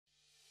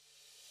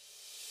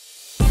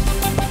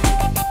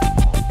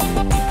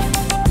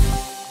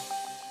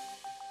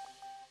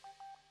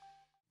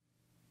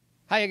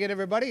Hi again,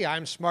 everybody.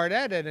 I'm Smart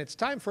Ed, and it's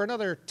time for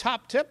another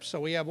top tip. So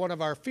we have one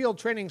of our field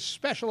training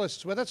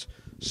specialists with us.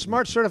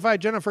 Smart Certified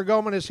Jennifer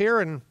Gohmann is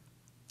here, and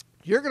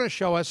you're going to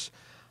show us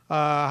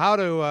how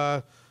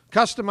to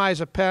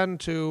customize a pen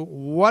to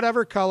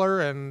whatever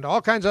color and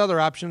all kinds of other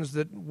options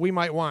that we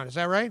might want. Is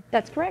that right?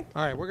 That's correct.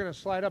 All right, we're going to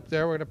slide up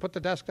there. We're going to put the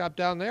desktop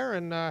down there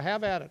and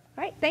have at it.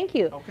 All right, thank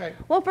you. Okay.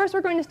 Well, first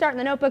we're going to start in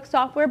the notebook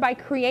software by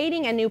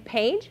creating a new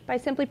page by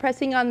simply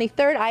pressing on the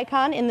third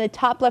icon in the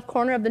top left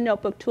corner of the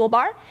notebook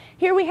toolbar.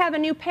 Here we have a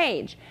new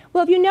page.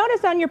 Well, if you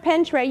notice on your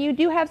pen tray, you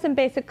do have some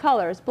basic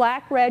colors,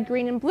 black, red,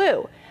 green, and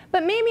blue.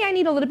 But maybe I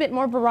need a little bit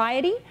more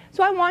variety,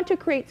 so I want to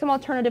create some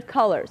alternative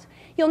colors.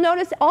 You'll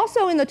notice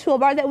also in the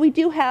toolbar that we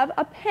do have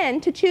a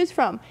pen to choose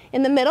from.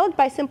 In the middle,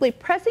 by simply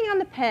pressing on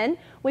the pen,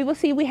 we will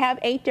see we have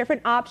 8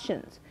 different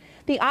options.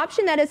 The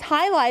option that is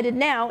highlighted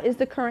now is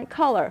the current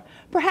color.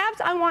 Perhaps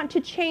I want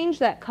to change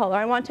that color.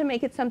 I want to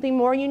make it something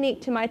more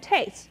unique to my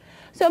taste.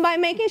 So by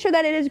making sure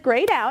that it is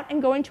grayed out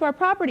and going to our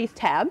Properties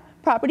tab,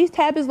 Properties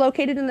tab is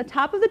located in the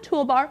top of the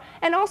toolbar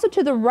and also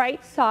to the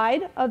right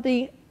side of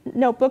the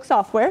notebook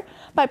software.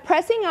 By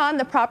pressing on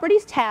the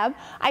Properties tab,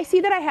 I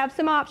see that I have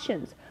some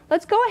options.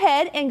 Let's go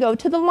ahead and go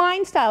to the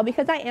line style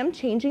because I am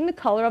changing the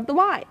color of the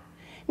line.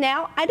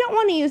 Now, I don't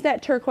want to use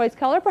that turquoise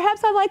color.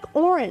 Perhaps I like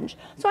orange.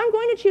 So I'm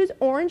going to choose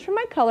orange from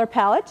my color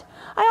palette.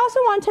 I also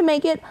want to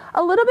make it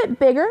a little bit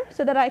bigger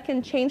so that I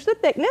can change the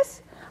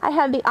thickness. I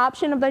have the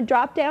option of the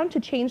drop down to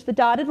change the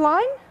dotted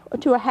line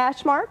to a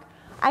hash mark.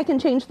 I can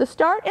change the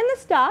start and the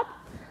stop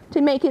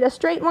to make it a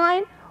straight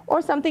line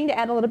or something to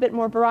add a little bit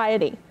more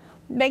variety.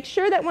 Make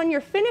sure that when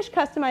you're finished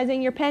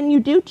customizing your pen,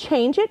 you do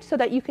change it so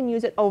that you can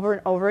use it over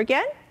and over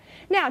again.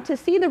 Now, to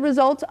see the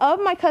results of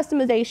my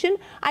customization,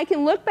 I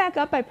can look back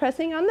up by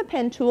pressing on the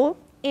pen tool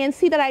and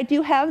see that I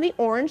do have the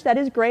orange that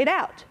is grayed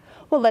out.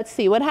 Well, let's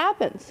see what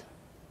happens.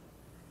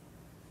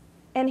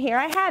 And here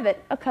I have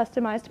it, a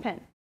customized pen.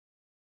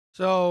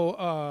 So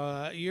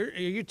are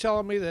you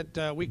telling me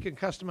that we can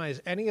customize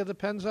any of the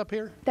pens up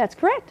here? That's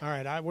correct. All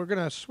right, we're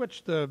going to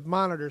switch the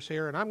monitors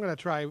here, and I'm going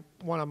to try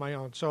one on my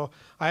own. So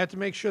I have to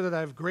make sure that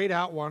I've grayed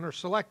out one or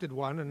selected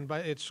one, and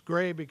it's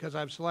gray because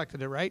I've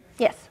selected it, right?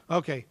 Yes.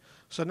 Okay,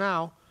 so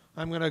now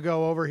I'm going to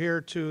go over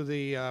here to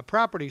the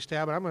Properties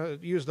tab, and I'm going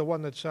to use the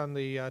one that's on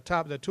the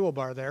top of the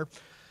toolbar there.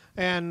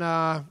 And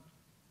I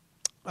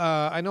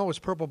know it was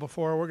purple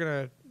before. We're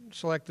going to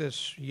select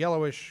this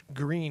yellowish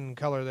green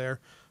color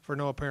there for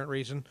no apparent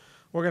reason.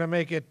 We're going to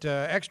make it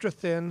extra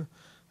thin,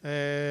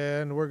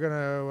 and we're going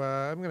to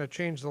I'm going to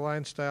change the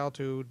line style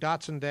to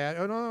dots and dash.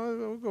 Oh no,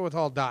 we'll go with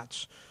all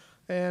dots.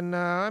 And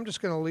I'm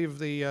just going to leave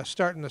the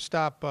start and the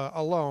stop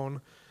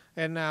alone.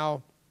 And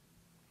now,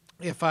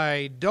 if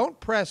I don't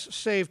press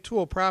Save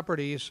Tool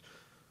Properties,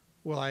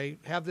 will I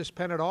have this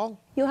pen at all?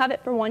 You'll have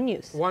it for one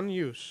use. One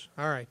use.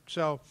 All right.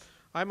 So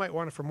I might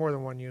want it for more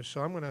than one use.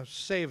 So I'm going to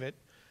save it.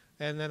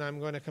 And then I'm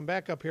going to come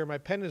back up here. My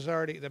pen is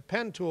already, the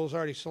pen tool is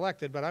already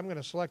selected, but I'm going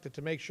to select it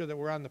to make sure that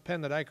we're on the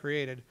pen that I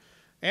created.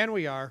 And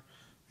we are.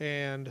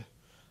 And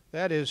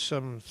that is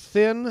some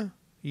thin,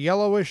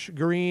 yellowish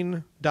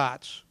green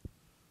dots.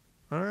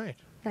 All right.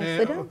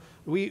 Nicely done.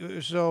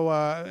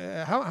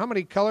 How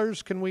many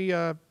colors can we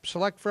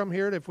select from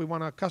here if we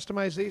want to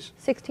customize these?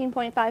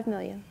 16.5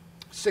 million.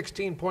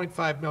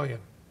 16.5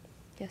 million.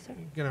 Yes, sir.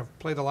 You going to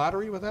play the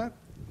lottery with that?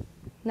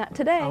 Not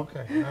today.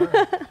 Okay. All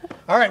right.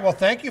 All right. Well,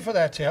 thank you for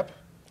that tip.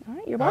 All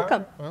right. You're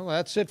welcome. Well,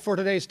 that's it for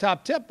today's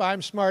top tip.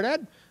 I'm Smart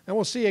Ed, and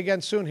we'll see you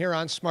again soon here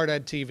on Smart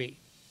Ed TV.